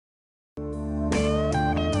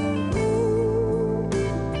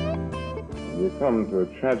come to a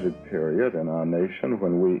tragic period in our nation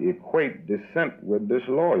when we equate dissent with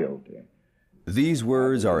disloyalty. These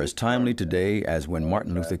words are as timely today as when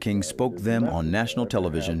Martin Luther King spoke them on national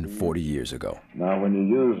television 40 years ago. Now, when you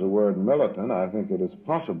use the word militant, I think it is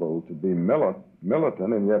possible to be militant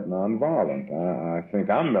and yet nonviolent. I think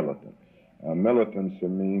I'm militant. Militancy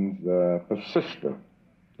means persistent,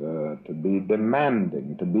 to be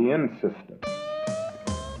demanding, to be insistent.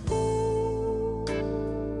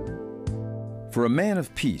 For a man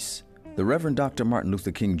of peace, the Reverend Dr. Martin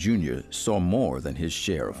Luther King Jr. saw more than his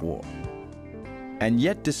share of war. And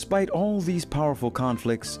yet, despite all these powerful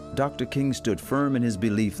conflicts, Dr. King stood firm in his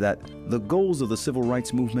belief that the goals of the civil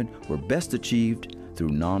rights movement were best achieved through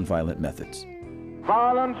nonviolent methods.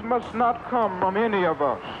 Violence must not come from any of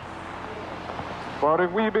us. For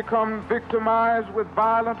if we become victimized with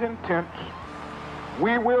violent intents,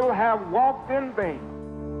 we will have walked in vain.